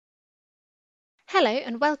Hello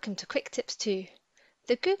and welcome to Quick Tips 2.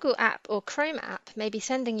 The Google app or Chrome app may be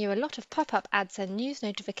sending you a lot of pop-up ads and news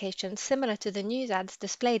notifications similar to the news ads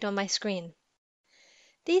displayed on my screen.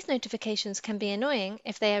 These notifications can be annoying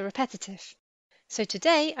if they are repetitive. So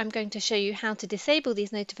today I'm going to show you how to disable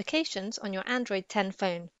these notifications on your Android 10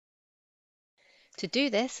 phone. To do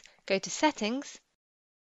this, go to Settings,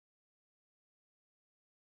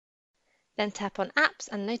 then tap on Apps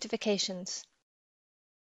and Notifications.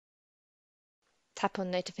 Tap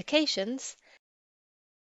on Notifications,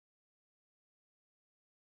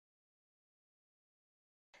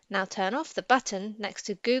 now turn off the button next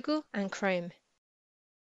to Google and Chrome.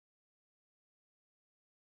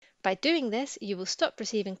 By doing this, you will stop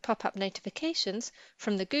receiving pop-up notifications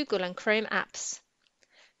from the Google and Chrome apps.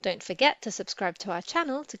 Don't forget to subscribe to our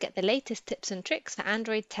channel to get the latest tips and tricks for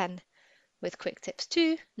Android 10. With Quick Tips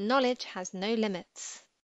 2, knowledge has no limits.